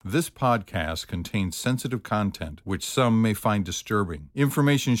This podcast contains sensitive content which some may find disturbing.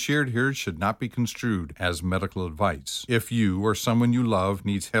 Information shared here should not be construed as medical advice. If you or someone you love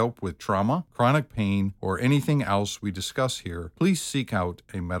needs help with trauma, chronic pain, or anything else we discuss here, please seek out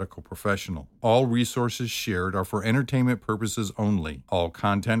a medical professional. All resources shared are for entertainment purposes only. All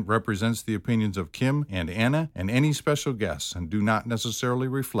content represents the opinions of Kim and Anna and any special guests and do not necessarily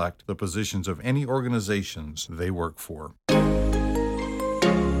reflect the positions of any organizations they work for.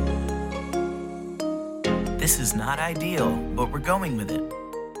 This is not ideal, but we're going with it.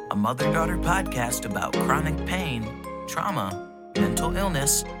 A mother-daughter podcast about chronic pain, trauma, mental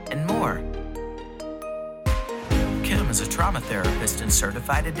illness, and more. Kim is a trauma therapist and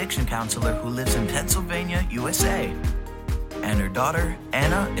certified addiction counselor who lives in Pennsylvania, USA. And her daughter,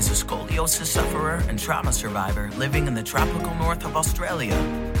 Anna, is a scoliosis sufferer and trauma survivor living in the tropical north of Australia.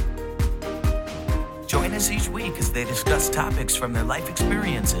 Join us each week as they discuss topics from their life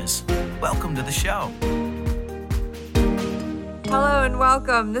experiences. Welcome to the show. Hello and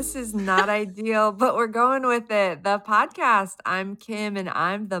welcome. This is not ideal, but we're going with it. The podcast. I'm Kim and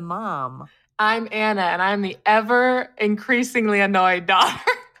I'm the mom. I'm Anna and I'm the ever increasingly annoyed daughter.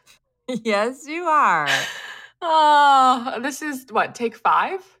 Yes, you are. Oh, this is what, take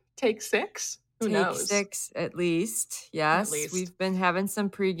 5? Take 6? Who knows? Take 6 at least. Yes. At least. We've been having some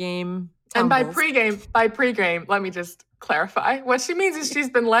pregame tumbles. And by pregame, let me just clarify. What she means is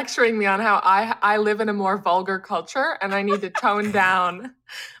she's been lecturing me on how I live in a more vulgar culture and I need to tone down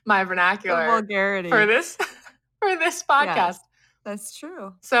my vernacular vulgarity for this podcast. Yes, that's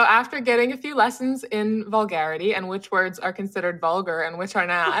true. So after getting a few lessons in vulgarity and which words are considered vulgar and which are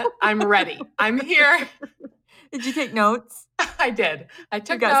not, I'm ready. I'm here. Did you take notes? I did. I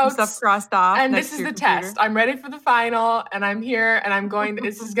took you got notes. Some stuff crossed off. And this is the test. I'm ready for the final, and I'm here, and I'm going.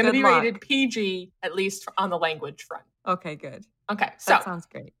 This is going to be rated PG, at least on the language front. Okay, good. Okay, so that sounds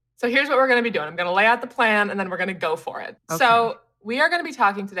great. So here's what we're going to be doing. I'm going to lay out the plan, and then we're going to go for it. Okay. So we are going to be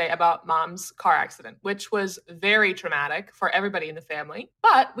talking today about Mom's car accident, which was very traumatic for everybody in the family.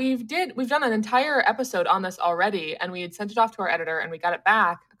 But we've done an entire episode on this already, and we had sent it off to our editor, and we got it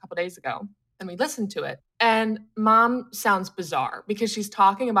back a couple days ago. And we listened to it. And Mom sounds bizarre because she's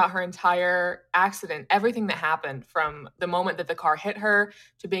talking about her entire accident, everything that happened from the moment that the car hit her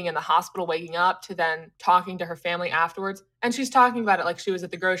to being in the hospital, waking up, to then talking to her family afterwards. And she's talking about it like she was at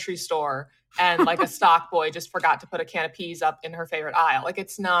the grocery store and like a stock boy just forgot to put a can of peas up in her favorite aisle. Like it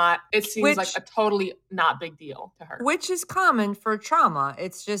seems like a totally not big deal to her. Which is common for trauma.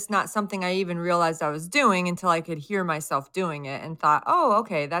 It's just not something I even realized I was doing until I could hear myself doing it and thought, oh,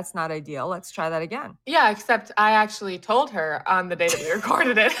 okay, that's not ideal. Let's try that again. Yeah, except I actually told her on the day that we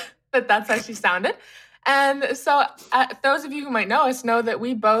recorded it that that's how she sounded. And so those of you who might know us know that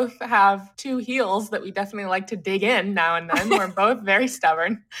we both have 2 heels that we definitely like to dig in now and then. We're both very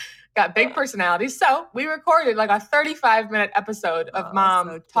stubborn. Got big personalities. So we recorded like a 35-minute episode of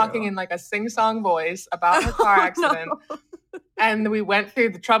Mom talking in like a sing-song voice about her car accident. No. And we went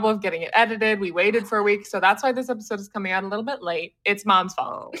through the trouble of getting it edited. We waited for a week. So that's why this episode is coming out a little bit late. It's Mom's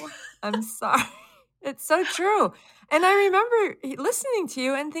fault. Oh, I'm sorry. It's so true. And I remember listening to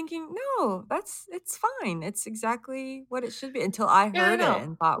you and thinking, no, it's fine. It's exactly what it should be, until I heard it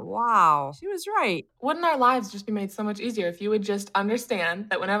and thought, wow, she was right. Wouldn't our lives just be made so much easier if you would just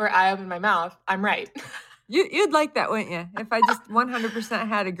understand that whenever I open my mouth, I'm right? You'd like that, wouldn't you? If I just 100%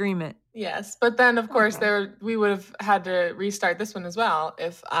 had agreement. Yes. But then, of course, we would have had to restart this one as well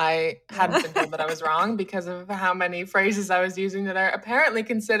if I hadn't been told that I was wrong because of how many phrases I was using that are apparently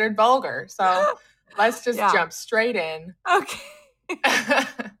considered vulgar. So let's just jump straight in. Okay.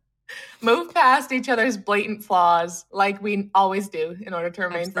 Move past each other's blatant flaws like we always do in order to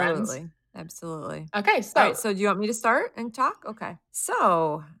remain friends. Absolutely. Okay, so. All right, so do you want me to start and talk? Okay.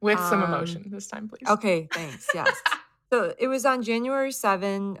 So. With some emotion this time, please. Okay, thanks. Yes. So it was on January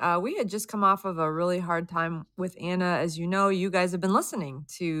 7. We had just come off of a really hard time with Anna. As you know, you guys have been listening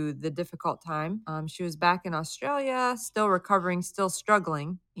to the difficult time. She was back in Australia, still recovering, still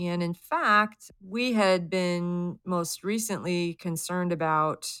struggling. And in fact, we had been most recently concerned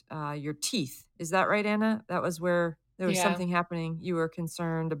about your teeth. Is that right, Anna? That was where there was something happening. You were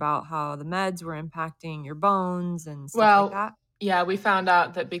concerned about how the meds were impacting your bones and stuff like that. Yeah, we found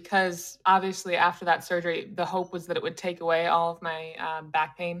out that because obviously after that surgery, the hope was that it would take away all of my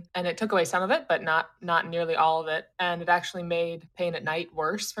back pain. And it took away some of it, but not nearly all of it. And it actually made pain at night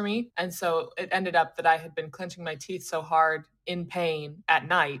worse for me. And so it ended up that I had been clenching my teeth so hard in pain at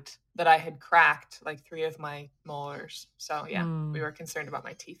night that I had cracked like 3 of my molars. So yeah, we were concerned about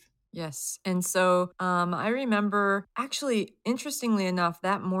my teeth. Yes. And so I remember actually, interestingly enough,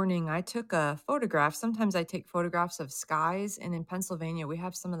 that morning I took a photograph. Sometimes I take photographs of skies. And in Pennsylvania, we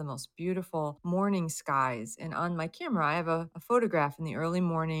have some of the most beautiful morning skies. And on my camera, I have a photograph in the early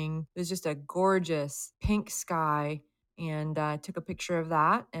morning. It was just a gorgeous pink sky. And I took a picture of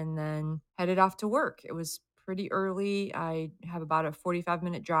that and then headed off to work. It was pretty early. I have about a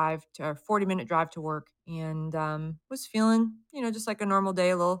 45-minute drive to or 40-minute drive to work and was feeling, just like a normal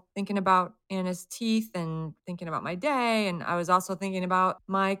day, a little thinking about Anna's teeth and thinking about my day. And I was also thinking about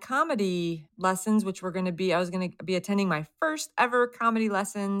my comedy lessons, which I was going to be attending my first ever comedy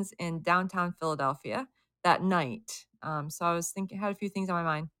lessons in downtown Philadelphia that night. So I was had a few things on my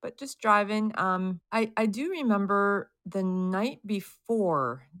mind, but just driving. I do remember the night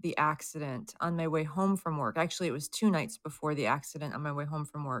before the accident on my way home from work. Actually, it was 2 nights before the accident on my way home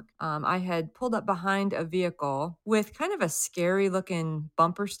from work. I had pulled up behind a vehicle with kind of a scary looking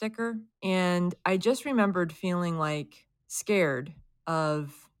bumper sticker. And I just remembered feeling like scared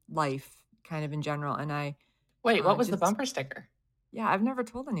of life kind of in general. And Wait, what was the bumper sticker? Yeah, I've never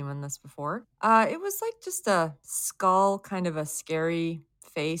told anyone this before. It was like just a skull, kind of a scary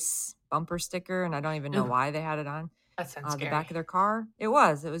face bumper sticker, and I don't even know why they had it on That sounds the scary. back of their car. It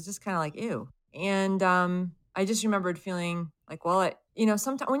was just kind of like ew. And I just remembered feeling like, well,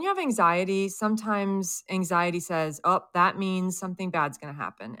 sometimes when you have anxiety, sometimes anxiety says, "Oh, that means something bad's going to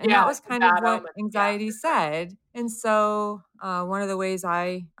happen," and that was kind of what anxiety said. And so one of the ways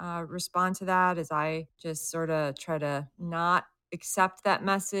I respond to that is I just sort of try to not accept that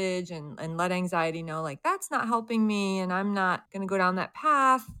message and let anxiety know like that's not helping me and I'm not going to go down that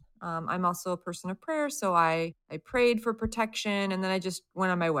path. I'm also a person of prayer, so I prayed for protection and then I just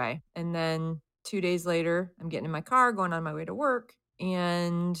went on my way. And then 2 days later, I'm getting in my car going on my way to work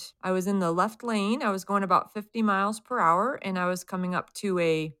and I was in the left lane. I was going about 50 miles per hour and I was coming up to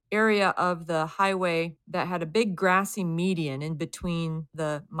a area of the highway that had a big grassy median in between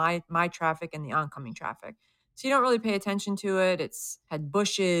my traffic and the oncoming traffic. So you don't really pay attention to it. It's had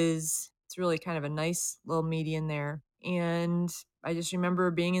bushes. It's really kind of a nice little median there. And I just remember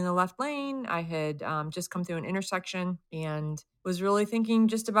being in the left lane. I had just come through an intersection and was really thinking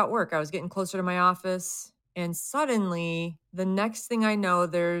just about work. I was getting closer to my office. And suddenly, the next thing I know,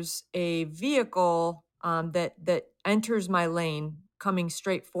 there's a vehicle that enters my lane coming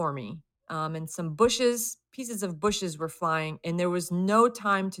straight for me. And some pieces of bushes were flying. And there was no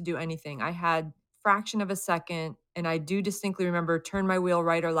time to do anything. I had fraction of a second. And I do distinctly remember turn my wheel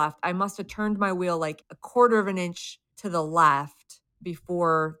right or left. I must have turned my wheel like a quarter of an inch to the left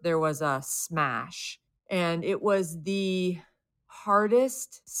before there was a smash. And it was the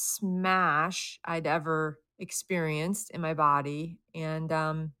hardest smash I'd ever experienced in my body. And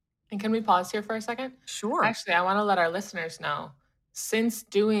can we pause here for a second? Sure. Actually, I want to let our listeners know, since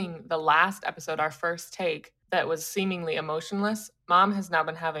doing the last episode, our first take, that was seemingly emotionless, Mom has now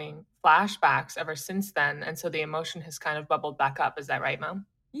been having flashbacks ever since then. And so the emotion has kind of bubbled back up. Is that right, Mom?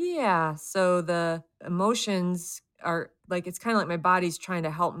 Yeah. So the emotions are like, it's kind of like my body's trying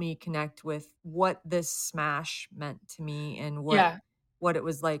to help me connect with what this smash meant to me and what it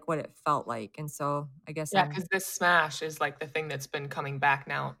was like, what it felt like. And so I guess because this smash is like the thing that's been coming back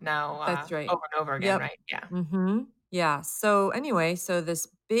now that's right. over and over again, right? Yeah. Mm-hmm. Yeah. So anyway, so this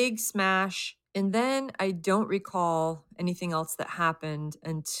big smash, and then I don't recall anything else that happened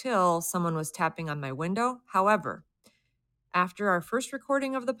until someone was tapping on my window. However, after our first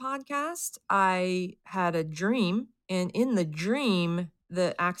recording of the podcast, I had a dream, and in the dream,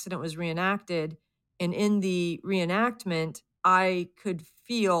 the accident was reenacted. And in the reenactment, I could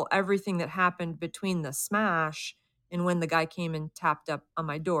feel everything that happened between the smash and when the guy came and tapped up on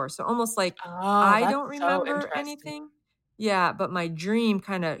my door. So almost like I don't remember anything. Yeah, but my dream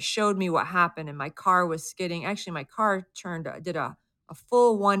kind of showed me what happened, and my car was skidding. Actually, my car did a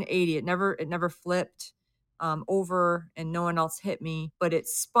full 180. It never flipped over, and no one else hit me, but it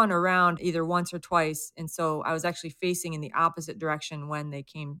spun around either once or twice, and so I was actually facing in the opposite direction when they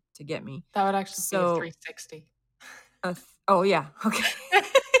came to get me. That would actually be a 360. Oh yeah, okay.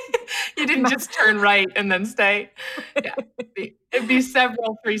 You didn't just turn right and then stay. Yeah, it'd be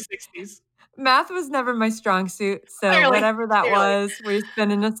several 360s. Math was never my strong suit, so whatever that was, we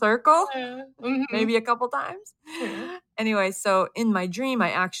spin in a circle, maybe a couple times. Anyway, so in my dream,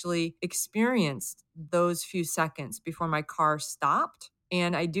 I actually experienced those few seconds before my car stopped.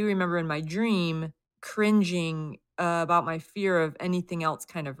 And I do remember in my dream cringing about my fear of anything else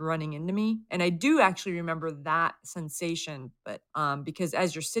kind of running into me. And I do actually remember that sensation, but because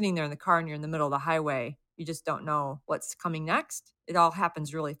as you're sitting there in the car and you're in the middle of the highway, you just don't know what's coming next. It all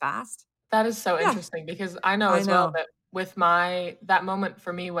happens really fast. That is so interesting because I know well that with that moment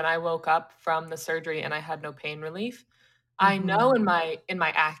for me when I woke up from the surgery and I had no pain relief. I know in my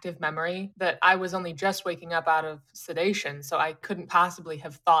active memory that I was only just waking up out of sedation, so I couldn't possibly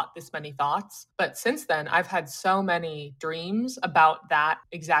have thought this many thoughts. But since then, I've had so many dreams about that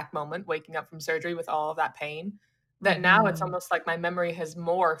exact moment, waking up from surgery with all of that pain, that now it's almost like my memory has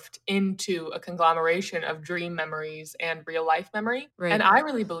morphed into a conglomeration of dream memories and real life memory. Right. And I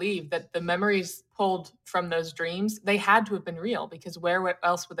really believe that the memories pulled from those dreams, they had to have been real, because where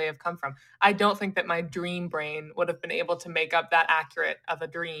else would they have come from? I don't think that my dream brain would have been able to make up that accurate of a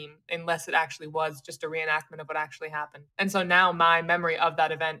dream unless it actually was just a reenactment of what actually happened. And so now my memory of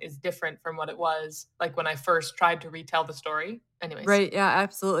that event is different from what it was like when I first tried to retell the story. Anyways. Right. Yeah,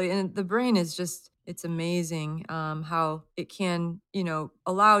 absolutely. And the brain is just, it's amazing how it can,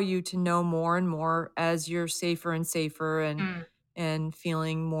 allow you to know more and more as you're safer and safer and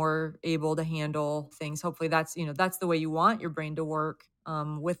feeling more able to handle things. Hopefully that's the way you want your brain to work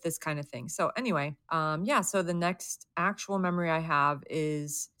with this kind of thing. So anyway, so the next actual memory I have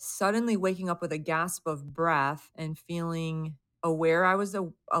is suddenly waking up with a gasp of breath and feeling aware I was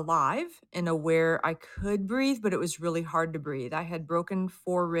alive and aware I could breathe, but it was really hard to breathe. I had broken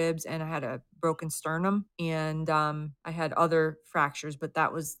 4 ribs and I had a broken sternum, and I had other fractures, but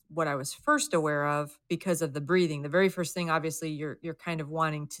that was what I was first aware of because of the breathing. The very first thing, obviously, you're kind of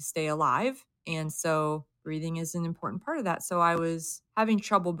wanting to stay alive. And so breathing is an important part of that. So I was having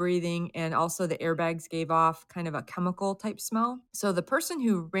trouble breathing, and also the airbags gave off kind of a chemical type smell. So the person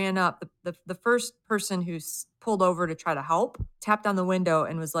who ran up, the first person who pulled over to try to help, tapped on the window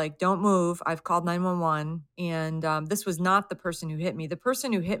and was like, "Don't move. I've called 911." And this was not the person who hit me. The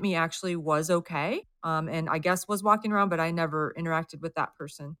person who hit me actually was okay, and I guess was walking around, but I never interacted with that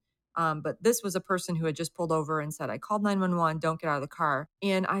person. But this was a person who had just pulled over and said, "I called 911, don't get out of the car."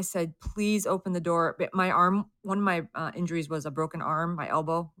 And I said, "Please open the door." But my arm, one of my injuries was a broken arm. My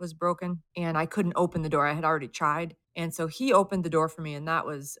elbow was broken and I couldn't open the door. I had already tried. And so he opened the door for me, and that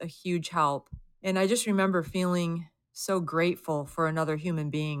was a huge help. And I just remember feeling so grateful for another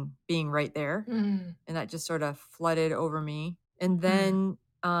human being right there. And that just sort of flooded over me. And then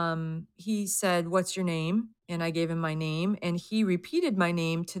he said, "What's your name?" And I gave him my name, and he repeated my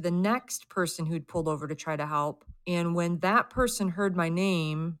name to the next person who'd pulled over to try to help. And when that person heard my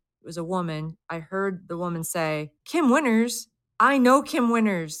name, it was a woman, I heard the woman say, "Kim Winters. I know Kim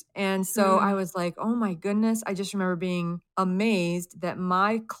Winters." And so I was like, oh my goodness. I just remember being amazed that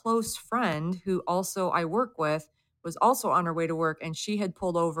my close friend, who also I work with, was also on her way to work, and she had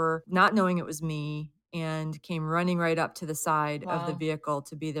pulled over not knowing it was me and came running right up to the side of the vehicle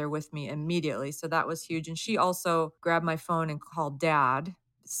to be there with me immediately. So that was huge. And she also grabbed my phone and called Dad.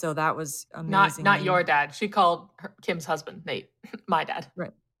 So that was amazing. Not your dad. She called Kim's husband, Nate, my dad.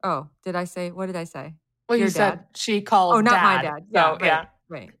 Right. Oh, what did I say? Well, Your you said dad? she called Oh, not dad. my dad. Yeah, So,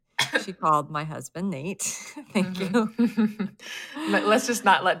 right. She called my husband, Nate. Thank you. Let's just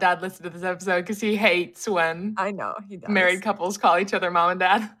not let Dad listen to this episode because he hates when I know he does. married couples call each other mom and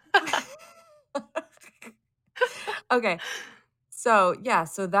dad. Okay. So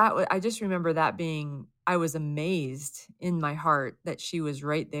that I just remember that being, I was amazed in my heart that she was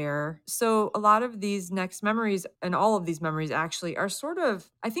right there. So a lot of these next memories, and all of these memories actually, are sort of,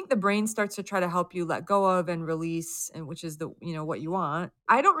 I think the brain starts to try to help you let go of and release, and which is what you want.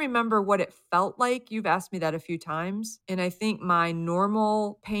 I don't remember what it felt like. You've asked me that a few times. And I think my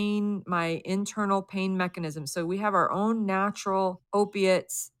normal pain, my internal pain mechanism. So we have our own natural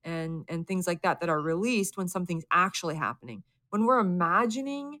opiates and things like that are released when something's actually happening. When we're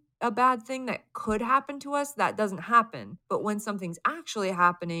imagining a bad thing that could happen to us, that doesn't happen. But when something's actually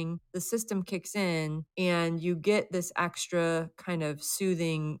happening, the system kicks in and you get this extra kind of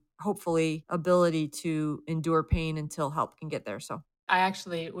soothing, hopefully, ability to endure pain until help can get there. So I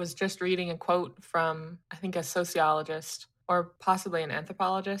actually was just reading a quote from, I think, a sociologist or possibly an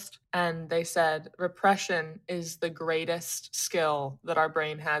anthropologist. And they said, repression is the greatest skill that our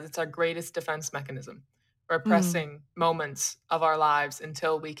brain has. It's our greatest defense mechanism. Repressing moments of our lives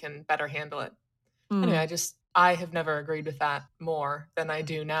until we can better handle it. Anyway, I have never agreed with that more than I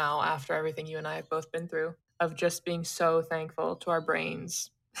do now after everything you and I have both been through, of just being so thankful to our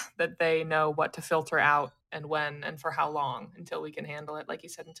brains that they know what to filter out and when and for how long until we can handle it. Like you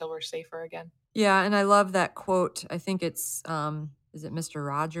said, until we're safer again. Yeah. And I love that quote. I think it's, is it Mr.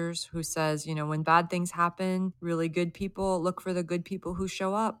 Rogers who says, when bad things happen, really good people look for the good people who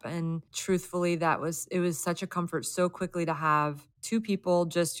show up. And truthfully, it was such a comfort so quickly to have 2 people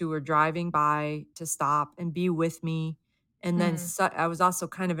just who were driving by to stop and be with me. And then I was also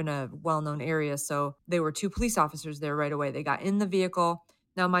kind of in a well-known area. So there were 2 police officers there right away. They got in the vehicle.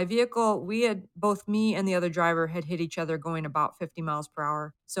 Now, my vehicle, both me and the other driver had hit each other going about 50 miles per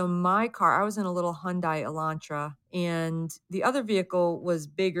hour. So my car, I was in a little Hyundai Elantra, and the other vehicle was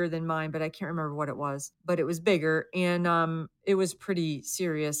bigger than mine, but I can't remember what it was, but it was bigger. And it was pretty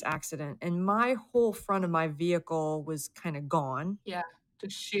serious accident. And my whole front of my vehicle was kind of gone. Yeah,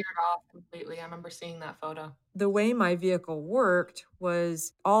 just sheared off completely. I remember seeing that photo. The way my vehicle worked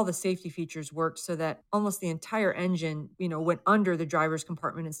was all the safety features worked so that almost the entire engine, went under the driver's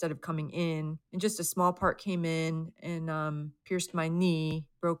compartment instead of coming in. And just a small part came in and pierced my knee,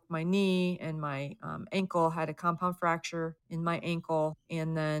 broke my knee, and my ankle, had a compound fracture in my ankle.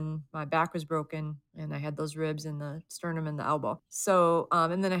 And then my back was broken, and I had those ribs in the sternum and the elbow. So,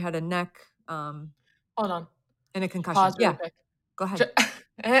 and then I had a neck Hold on. and a concussion. Pause really quick. Go ahead.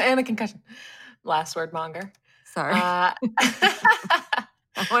 And a concussion. Last word monger. Sorry. I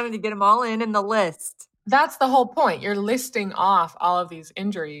wanted to get them all in the list. That's the whole point. You're listing off all of these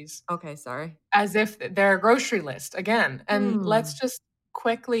injuries. Okay, sorry. As if they're a grocery list again. And let's just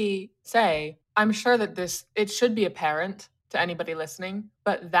quickly say, I'm sure that it should be apparent to anybody listening,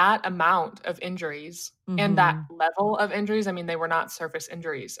 but that amount of injuries and that level of injuries, I mean, they were not surface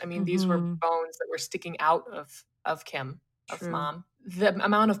injuries. I mean, these were bones that were sticking out of Kim, of Mom. The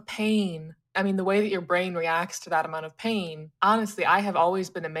amount of pain, I mean, the way that your brain reacts to that amount of pain, honestly, I have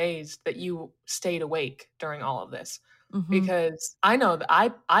always been amazed that you stayed awake during all of this. Because I know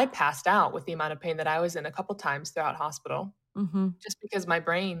that I passed out with the amount of pain that I was in a couple times throughout hospital, just because my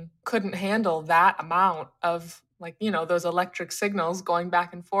brain couldn't handle that amount of, like, those electric signals going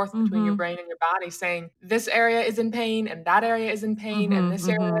back and forth between your brain and your body saying this area is in pain and that area is in pain and this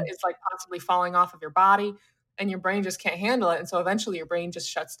area is like possibly falling off of your body. And your brain just can't handle it. And so eventually your brain just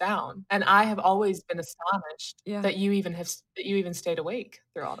shuts down. And I have always been astonished that you even stayed awake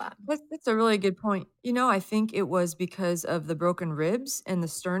through all that. That's a really good point. I think it was because of the broken ribs and the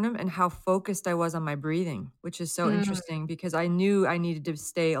sternum and how focused I was on my breathing, which is so interesting because I knew I needed to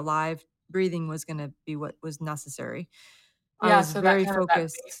stay alive. Breathing was going to be what was necessary. Yeah, I was very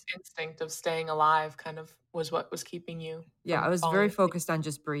focused. That base instinct of staying alive kind of was what was keeping you. Yeah, I was very focused on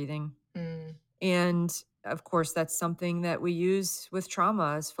just breathing. And of course, that's something that we use with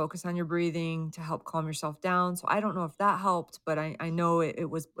trauma is focus on your breathing to help calm yourself down. So I don't know if that helped, but I know it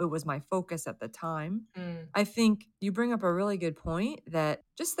was my focus at the time. I think you bring up a really good point that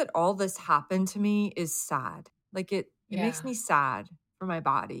just that all this happened to me is sad. Like it makes me sad for my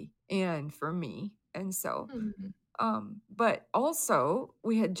body and for me. And so, but also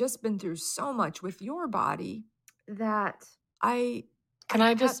we had just been through so much with your body that Can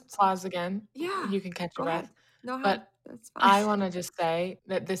I just pause again? Yeah. You can catch your breath. No, but that's fine. I want to just say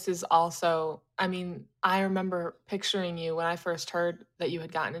that this is also, I mean, I remember picturing you when I first heard that you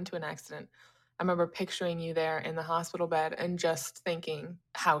had gotten into an accident. I remember picturing you there in the hospital bed and just thinking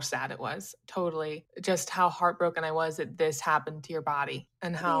how sad it was. Totally. Just how heartbroken I was that this happened to your body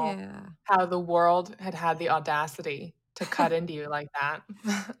and how the world had the audacity to cut into you like that.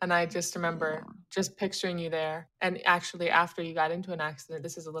 And I just remember just picturing you there. And actually, after you got into an accident,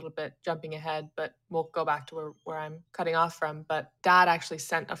 this is a little bit jumping ahead, but we'll go back to where I'm cutting off from. But Dad actually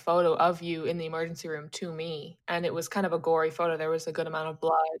sent a photo of you in the emergency room to me. And it was kind of a gory photo. There was a good amount of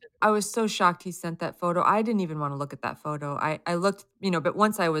blood. I was so shocked he sent that photo. I didn't even want to look at that photo. I looked, but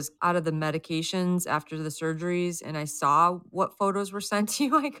once I was out of the medications after the surgeries and I saw what photos were sent to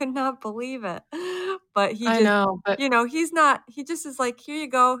you, I could not believe it. But he just is like, here you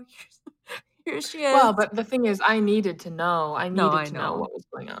go. Here she is. Well, but the thing is, I needed to know. I needed to know what was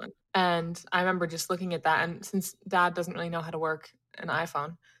going on. And I remember just looking at that. And since Dad doesn't really know how to work an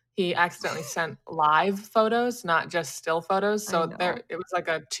iPhone, he accidentally sent live photos, not just still photos. So it was like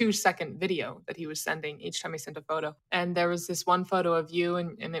a 2-second video that he was sending each time he sent a photo. And there was this one photo of you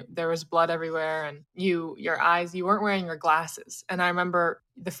and there was blood everywhere. And your eyes, you weren't wearing your glasses. And I remember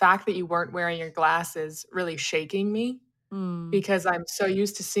the fact that you weren't wearing your glasses really shaking me because I'm so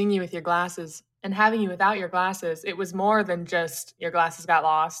used to seeing you with your glasses. And having you without your glasses, it was more than just your glasses got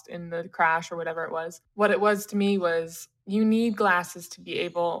lost in the crash or whatever it was. What it was to me was you need glasses to be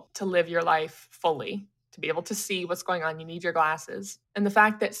able to live your life fully, to be able to see what's going on. You need your glasses. And the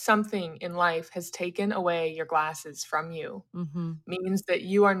fact that something in life has taken away your glasses from you means that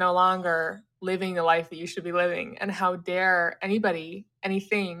you are no longer living the life that you should be living. And how dare anybody,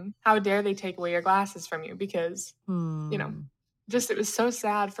 anything, how dare they take away your glasses from you? Because, just it was so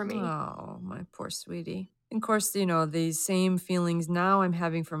sad for me. Oh, my poor sweetie. And of course, these same feelings now I'm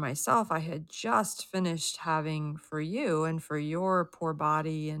having for myself, I had just finished having for you and for your poor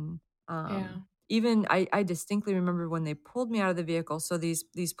body. And even I distinctly remember when they pulled me out of the vehicle. So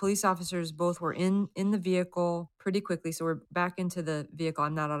these police officers both were in the vehicle pretty quickly. So we're back into the vehicle.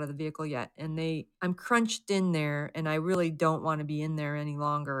 I'm not out of the vehicle yet. And I'm crunched in there and I really don't want to be in there any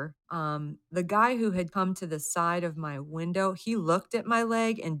longer. The guy who had come to the side of my window, he looked at my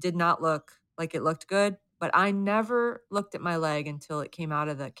leg and did not look like it looked good. But I never looked at my leg until it came out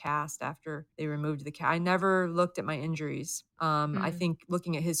of the cast after they removed the cast. I never looked at my injuries. I think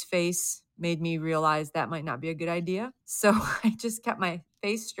looking at his face made me realize that might not be a good idea. So I just kept my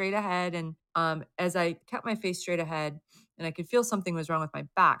face straight ahead. And as I kept my face straight ahead, and I could feel something was wrong with my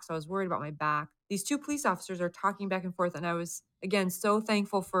back. So I was worried about my back. These two police officers are talking back and forth. And I was, again, so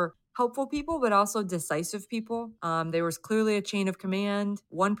thankful for helpful people, but also decisive people. There was clearly a chain of command.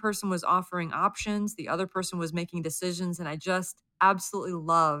 One person was offering options. The other person was making decisions. And I just absolutely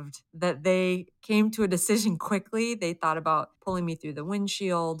loved that they came to a decision quickly. They thought about pulling me through the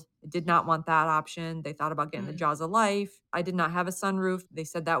windshield. I did not want that option. They thought about getting the jaws of life. I did not have a sunroof. They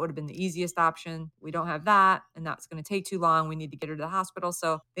said that would have been the easiest option. We don't have that, and that's going to take too long. We need to get her to the hospital.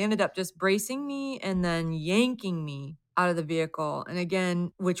 So they ended up just bracing me and then yanking me out of the vehicle. And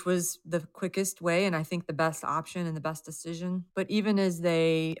again, which was the quickest way and I think the best option and the best decision. But even as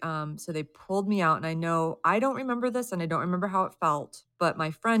they pulled me out, and I don't remember this and I don't remember how it felt, but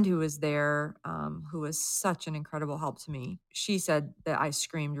my friend who was there, who was such an incredible help to me, she said that I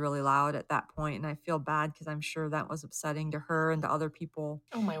screamed really loud at that point. And I feel bad because I'm sure that was upsetting to her and to other people.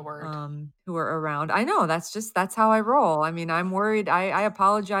 Oh my word. Who were around. I know that's how I roll. I mean, I'm worried. I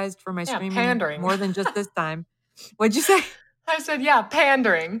apologized for my screaming pandering. more than just this time. What'd you say? I said, yeah,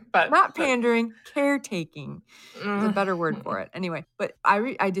 pandering, but not pandering, caretaking is a better word for it. Anyway, but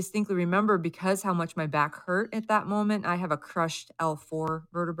I distinctly remember because how much my back hurt at that moment. I have a crushed L4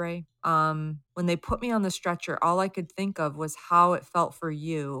 vertebrae. When they put me on the stretcher, all I could think of was how it felt for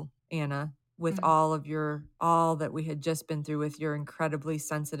you, Anna, with all that we had just been through with your incredibly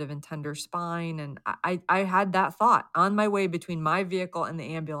sensitive and tender spine. And I had that thought on my way between my vehicle and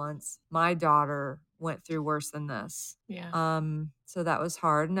the ambulance. My daughter went through worse than this. Yeah. So that was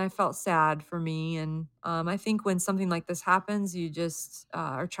hard and I felt sad for me. And I think when something like this happens, you just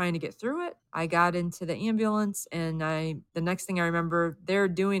are trying to get through it. I got into the ambulance and the next thing I remember, they're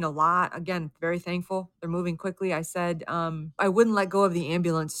doing a lot. Again, very thankful. They're moving quickly. I said, I wouldn't let go of the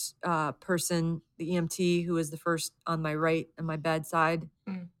ambulance person, the EMT who was the first on my right and my bedside.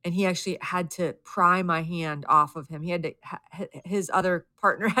 And he actually had to pry my hand off of him. He had to, his other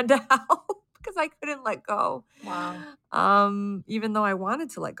partner had to help. Because I couldn't let go. Wow. Even though I wanted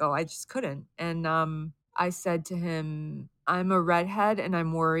to let go, I just couldn't. And I said to him, I'm a redhead and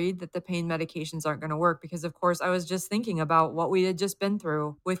I'm worried that the pain medications aren't going to work because, of course, I was just thinking about what we had just been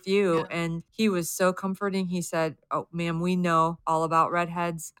through with you. Yeah. And he was so comforting. He said, oh, ma'am, we know all about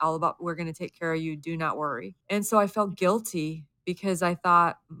redheads, we're going to take care of you. Do not worry. And so I felt guilty because I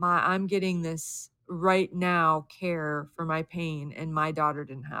thought I'm getting this right now care for my pain and my daughter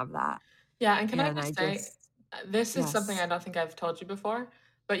didn't have that. Yeah, and can I just say, this is something I don't think I've told you before,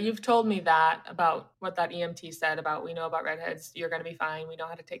 but you've told me that about what that EMT said about, we know about redheads, you're going to be fine, we know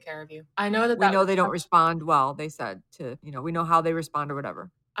how to take care of you. I know that we know they don't respond well, they said, to, we know how they respond or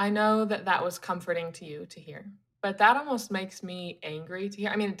whatever. I know that was comforting to you to hear, but that almost makes me angry to hear.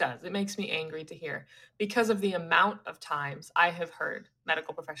 I mean, it does. It makes me angry to hear because of the amount of times I have heard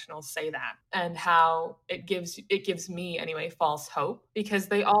medical professionals say that and how it gives me anyway false hope because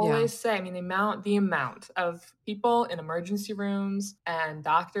they always say, I mean, the amount of people in emergency rooms and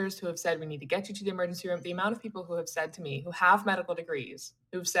doctors who have said we need to get you to the emergency room, the amount of people who have said to me who have medical degrees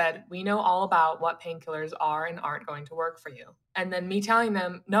who've said we know all about what painkillers are and aren't going to work for you, and then me telling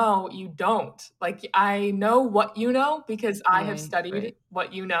them no, you don't. Like, I know what you know because I have studied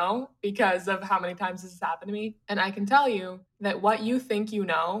what you know because of how many times this has happened to me, and I can tell you that what you think you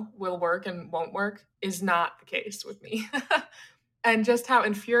know will work and won't work is not the case with me. And just how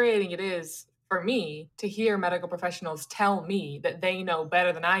infuriating it is for me to hear medical professionals tell me that they know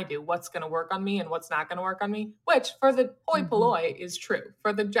better than I do what's going to work on me and what's not going to work on me, which for the hoi polloi is true.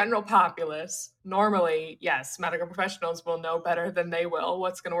 For the general populace, normally, yes, medical professionals will know better than they will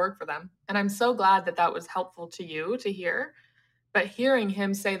what's going to work for them. And I'm so glad that was helpful to you to hear. But hearing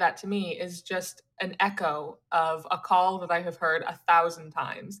him say that to me is just an echo of a call that I have heard 1,000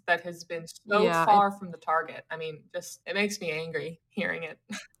 times that has been so far from the target. I mean, just, it makes me angry hearing it.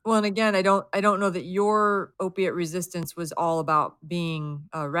 Well, and again, I don't know that your opiate resistance was all about being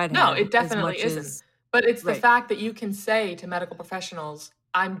a redhead. No, it definitely isn't. But it's the fact that you can say to medical professionals,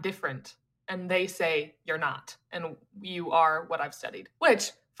 I'm different. And they say, you're not. And you are what I've studied,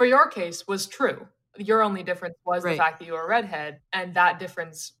 which for your case was true. your only difference was the Right. fact that you were a redhead, and that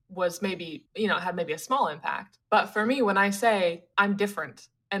difference was maybe, had maybe a small impact. But for me, when I say I'm different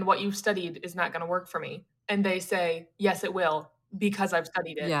and what you've studied is not going to work for me, and they say, yes, it will, because I've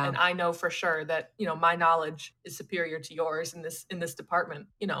studied it Yeah. and I know for sure that, my knowledge is superior to yours in this department.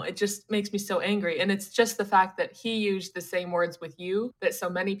 It just makes me so angry. And it's just the fact that he used the same words with you that so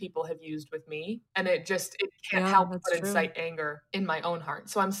many people have used with me. And it can't Yeah, help that's but true. incite anger in my own heart.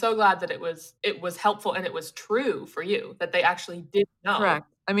 So I'm so glad that it was helpful and it was true for you, that they actually did know. Correct.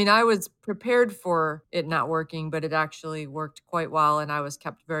 I mean, I was prepared for it not working, but it actually worked quite well, and I was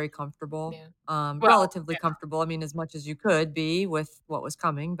kept very comfortable. Yeah. Relatively yeah. comfortable. I mean, as much as you could be with what was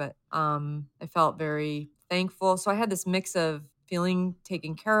coming, but I felt very thankful. So I had this mix of feeling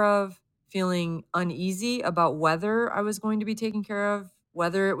taken care of, feeling uneasy about whether I was going to be taken care of,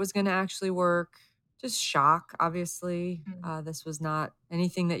 whether it was going to actually work. Just shock, obviously. This was not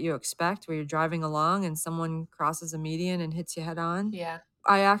anything that you expect where you're driving along and someone crosses a median and hits you head on. Yeah.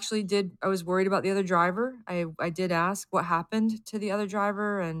 I was worried about the other driver. I did ask what happened to the other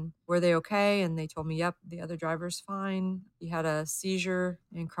driver and were they okay? And they told me, yep, the other driver's fine. He had a seizure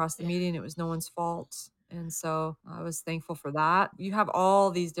and crossed the median. It was no one's fault. And so I was thankful for that. You have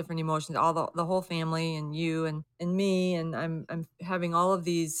all these different emotions, all the whole family and you and me. And I'm having all of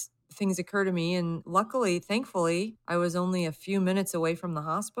these things occur to me. And luckily, thankfully, I was only a few minutes away from the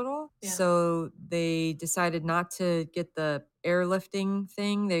hospital. Yeah. So they decided not to get the airlifting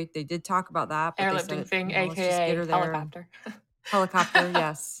thing. They did talk about that. But Airlifting thing, let's just get aka her there. helicopter. Helicopter,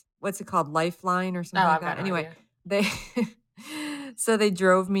 yes. What's it called? Lifeline or something like I've got that. no Anyway, idea. so they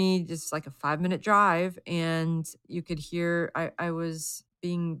drove me just like a 5-minute drive, and you could hear I was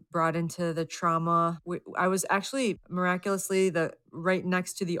being brought into the trauma. I was actually miraculously right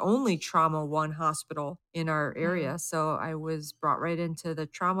next to the only trauma one hospital in our area. So I was brought right into the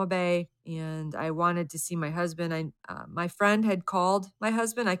trauma bay, and I wanted to see my husband. My friend had called my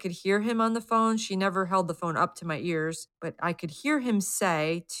husband. I could hear him on the phone. She never held the phone up to my ears, but I could hear him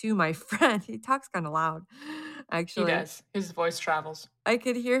say to my friend, he talks kind of loud, actually. He does. His voice travels. I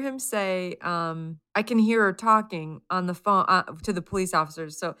could hear him say, I can hear her talking on the phone to the police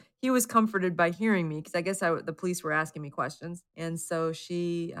officers. So he was comforted by hearing me because I guess the police were asking me questions. And so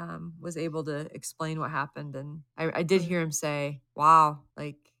she was able to explain what happened. And I did hear him say, wow,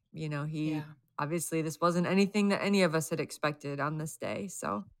 obviously this wasn't anything that any of us had expected on this day.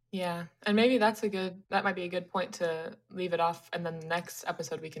 So yeah. And maybe that might be a good point to leave it off. And then the next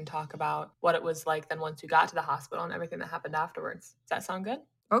episode, we can talk about what it was like then once you got to the hospital and everything that happened afterwards. Does that sound good?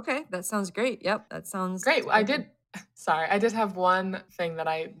 Okay. That sounds great. Yep. That sounds great. I did have one thing that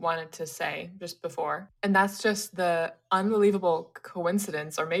I wanted to say just before, and that's just the unbelievable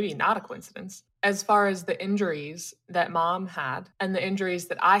coincidence, or maybe not a coincidence, as far as the injuries that Mom had and the injuries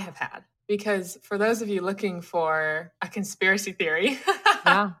that I have had. Because for those of you looking for a conspiracy theory,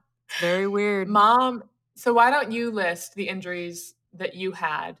 yeah, very weird. Mom, so why don't you list the injuries that you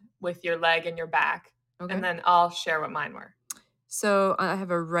had with your leg and your back, and then I'll share what mine were. So I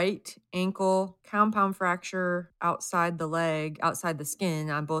have a right ankle compound fracture outside the leg, outside the skin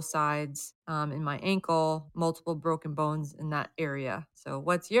on both sides, in my ankle, multiple broken bones in that area. So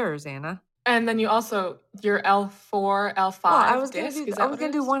what's yours, Anna? And then you also, your L4, L5 well, I was disc? I was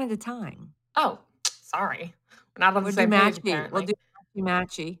going to do one at a time. Oh, sorry. We're not on the same page, apparently. We'll do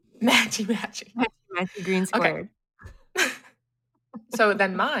matchy. Matchy. Matchy green squared. Okay. So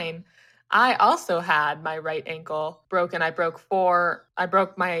then mine, I also had my right ankle broken. I broke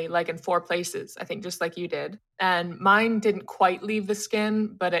my leg in 4 places, I think, just like you did. And mine didn't quite leave the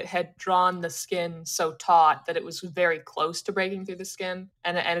skin, but it had drawn the skin so taut that it was very close to breaking through the skin.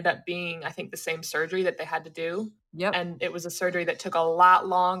 And it ended up being, I think, the same surgery that they had to do. Yep. And it was a surgery that took a lot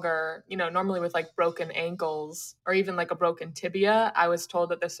longer. Normally with like broken ankles or even like a broken tibia, I was told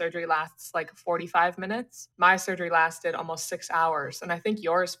that the surgery lasts like 45 minutes. My surgery lasted almost 6 hours. And I think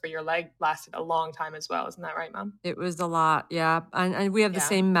yours for your leg lasted a long time as well. Isn't that right, Mom? It was a lot. Yeah. And we have the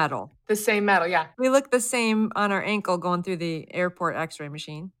same metal. The same metal. Yeah. We look the same on our ankle going through the airport x-ray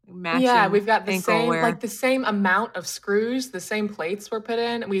machine. Yeah. We've got the same amount of screws, the same plates were put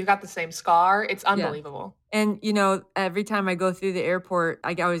in. We've got the same scar. It's unbelievable. Yeah. And, every time I go through the airport,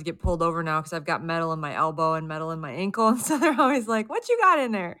 I always get pulled over now because I've got metal in my elbow and metal in my ankle. And so they're always like, what you got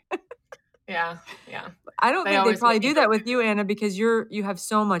in there? Yeah. I don't They think they always probably make me do go that with you, Anna, because you have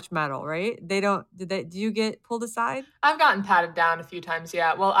so much metal, right? Do you get pulled aside? I've gotten patted down a few times,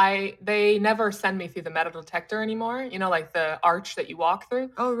 yeah. Well, they never send me through the metal detector anymore, like the arch that you walk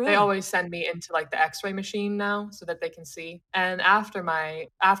through. Oh, They really? always send me into like the x-ray machine now so that they can see. And after my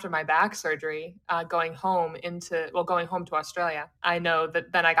back surgery, going home to Australia, I know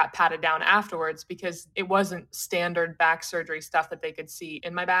that then I got patted down afterwards because it wasn't standard back surgery stuff that they could see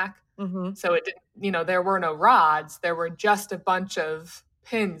in my back. Mm-hmm. So it didn't, there were no rods. There were just a bunch of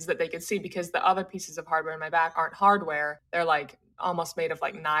pins that they could see because the other pieces of hardware in my back aren't hardware. They're like almost made of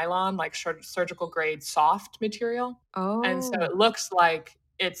like nylon, like surgical grade soft material. And so Oh, it looks like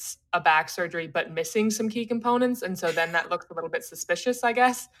it's a back surgery, but missing some key components. And so then that looks a little bit suspicious, I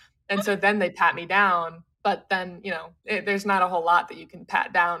guess. And so then they pat me down. But then, there's not a whole lot that you can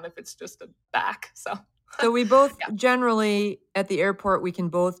pat down if it's just a back. So we both Yeah. generally, at the airport, we can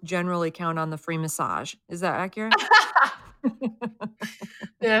both generally count on the free massage. Is that accurate?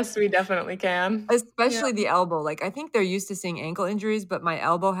 Yes, we definitely can. Especially the elbow. Like, I think they're used to seeing ankle injuries, but my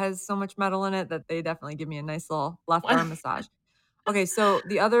elbow has so much metal in it that they definitely give me a nice little left arm massage. Okay, so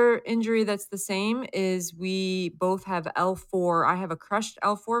the other injury that's the same is we both have L4. I have a crushed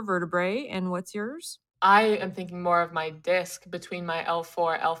L4 vertebrae. And what's yours? I am thinking more of my disc between my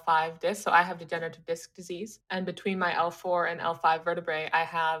L4, L5 disc. So I have degenerative disc disease. And between my L4 and L5 vertebrae, I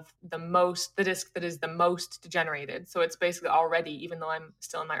have the disc that is the most degenerated. So it's basically already, even though I'm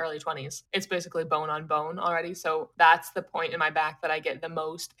still in my early 20s, it's basically bone on bone already. So that's the point in my back that I get the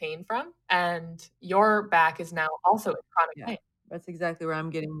most pain from. And your back is now also in chronic pain. That's exactly where I'm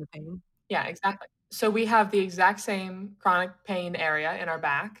getting the pain. Yeah, exactly. So we have the exact same chronic pain area in our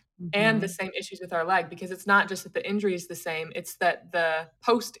back. And the same issues with our leg, because it's not just that the injury is the same, it's that the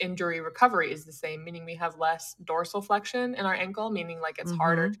post-injury recovery is the same, meaning we have less dorsal flexion in our ankle, meaning like it's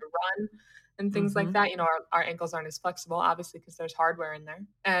harder to run and things like that. Our ankles aren't as flexible, obviously, because there's hardware in there.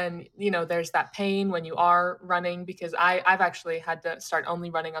 And, there's that pain when you are running, because I've actually had to start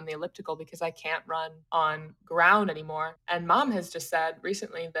only running on the elliptical because I can't run on ground anymore. And Mom has just said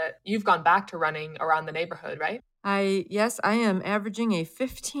recently that you've gone back to running around the neighborhood, right? Yes, I am averaging a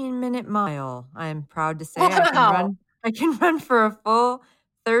 15-minute mile. I'm proud to say Wow. I can run for a full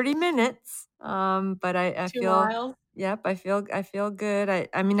 30 minutes. But I 2 feel miles. Yep, I feel good.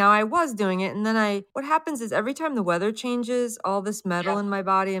 I mean, now I was doing it, and then what happens is every time the weather changes, all this metal in my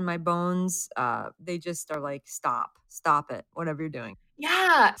body and my bones, they just are like, stop it, whatever you're doing.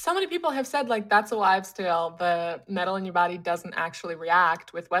 Yeah, so many people have said like that's a wives' tale. The metal in your body doesn't actually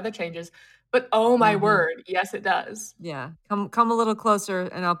react with weather changes, but oh my word, yes, it does. Yeah, come a little closer,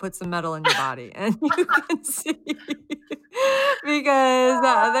 and I'll put some metal in your body, and you can see because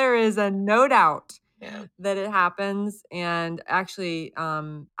there is no doubt that it happens. And actually,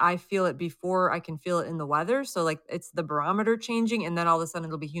 I feel it before I can feel it in the weather. So like it's the barometer changing, and then all of a sudden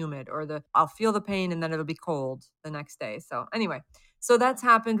it'll be humid, or I'll feel the pain, and then it'll be cold the next day. So anyway. So that's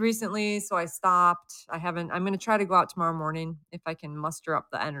happened recently. So I stopped. I'm going to try to go out tomorrow morning if I can muster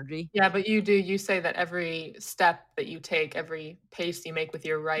up the energy. Yeah, but you say that every step that you take, every pace you make with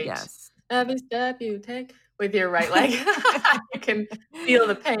your right, every step you take with your right leg, you can feel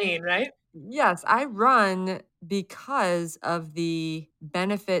the pain, right? Yes, I run because of the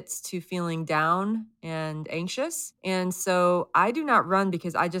benefits to feeling down and anxious. And so I do not run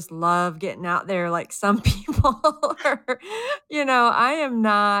because I just love getting out there like some people are. I am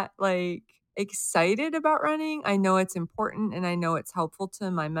not like excited about running. I know it's important and I know it's helpful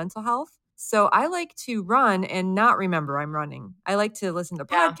to my mental health. So I like to run and not remember I'm running. I like to listen to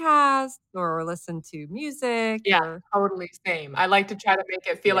podcasts or listen to music. Yeah, totally same. I like to try to make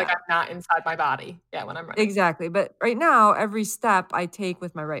it feel like I'm not inside my body. Yeah, when I'm running. Exactly. But right now, every step I take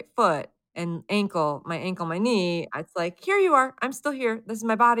with my right foot and my knee, it's like, here you are. I'm still here. This is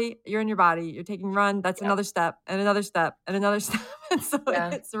my body. You're in your body. You're taking a run. That's another step and another step and another step. And so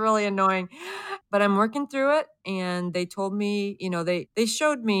it's really annoying, but I'm working through it. And they told me, they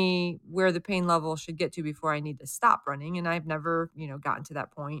showed me where the pain level should get to before I need to stop running. And I've never, gotten to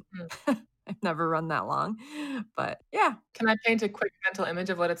that point. I've never run that long, but yeah. Can I paint a quick mental image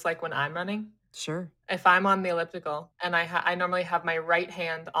of what it's like when I'm running? Sure. If I'm on the elliptical and I normally have my right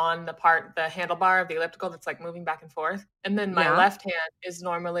hand on the handlebar of the elliptical that's like moving back and forth. And then my left hand is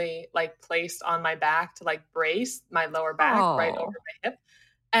normally like placed on my back to like brace my lower back right over my hip.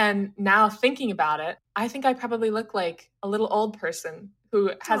 And now thinking about it, I think I probably look like a little old person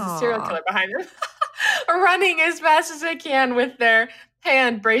who has a serial killer behind them, running as fast as they can with their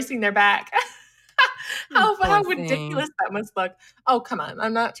hand bracing their back. How ridiculous that must look. Oh, come on.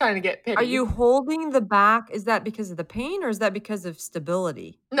 I'm not trying to get pity. Are you holding the back? Is that because of the pain or is that because of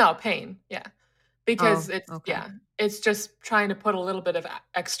stability? No, pain. Yeah. because okay. it's just trying to put a little bit of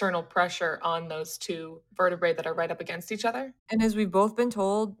external pressure on those two vertebrae that are right up against each other. And as we've both been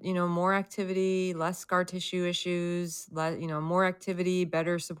told, more activity, less scar tissue issues, more activity,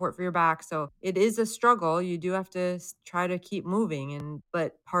 better support for your back. So it is a struggle. You do have to try to keep moving.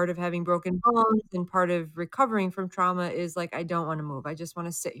 But part of having broken bones and part of recovering from trauma is like, I don't want to move. I just want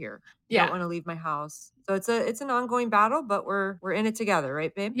to sit here. I don't want to leave my house. So it's an ongoing battle, but we're in it together,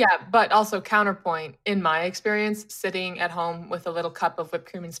 right, babe? Yeah, but also counterpoint, in my experience, sitting at home with a little cup of whipped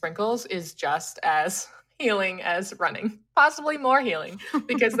cream and sprinkles is just as healing as running, possibly more healing,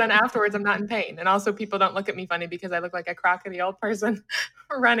 because then afterwards I'm not in pain. And also people don't look at me funny because I look like a crockety old person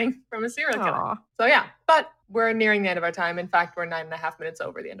running from a serial killer. Aw. So yeah, but we're nearing the end of our time. In fact, we're 9.5 minutes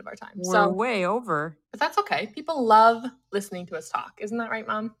over the end of our time. We're way over. But that's okay. People love listening to us talk. Isn't that right,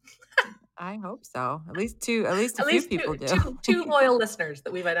 Mom? I hope so. At least a few people do. Two loyal listeners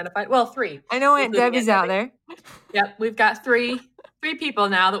that we've identified. Well, 3. I know Aunt Debbie's out there. Yep, we've got 3 people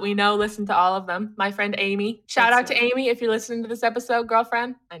now that we know listen to all of them. My friend Amy. Shout out to Amy if you're listening to this episode,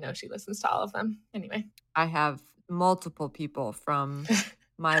 girlfriend. I know she listens to all of them. Anyway. I have multiple people from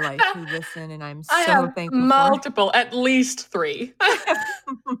my life who listen, and I'm so thankful multiple, at least 3.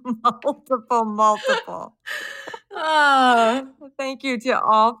 multiple. Thank you to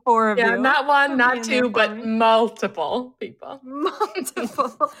all 4 of you. Not 1, not 2, but multiple people.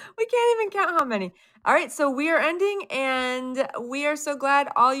 Multiple. We can't even count how many. All right, so we are ending, and we are so glad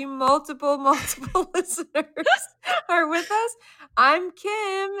all you multiple listeners are with us. I'm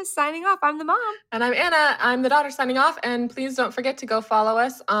Kim, signing off. I'm the mom. And I'm Anna. I'm the daughter, signing off. And please don't forget to go follow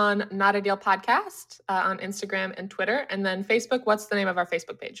us on Not Ideal Podcast on Instagram and Twitter. And then Facebook. What's the name of our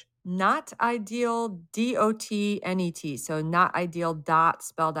Facebook page? Not Ideal, DOTNET. So Not Ideal dot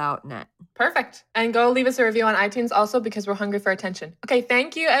spelled out net. Perfect. And go leave us a review on iTunes also, because we're hungry for attention. Okay,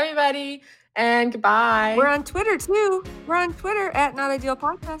 thank you, everybody. And goodbye. We're on Twitter, too. We're on Twitter at Not Ideal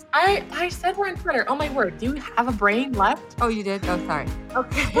Podcast. I said we're on Twitter. Oh, my word. Do you have a brain left? Oh, you did? Oh, sorry.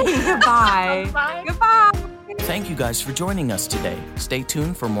 Okay. Goodbye. Bye. Goodbye. Thank you guys for joining us today. Stay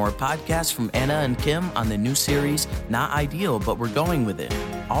tuned for more podcasts from Anna and Kim on the new series, Not Ideal, but We're Going With It.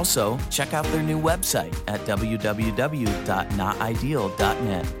 Also, check out their new website at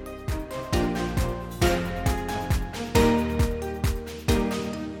www.notideal.net.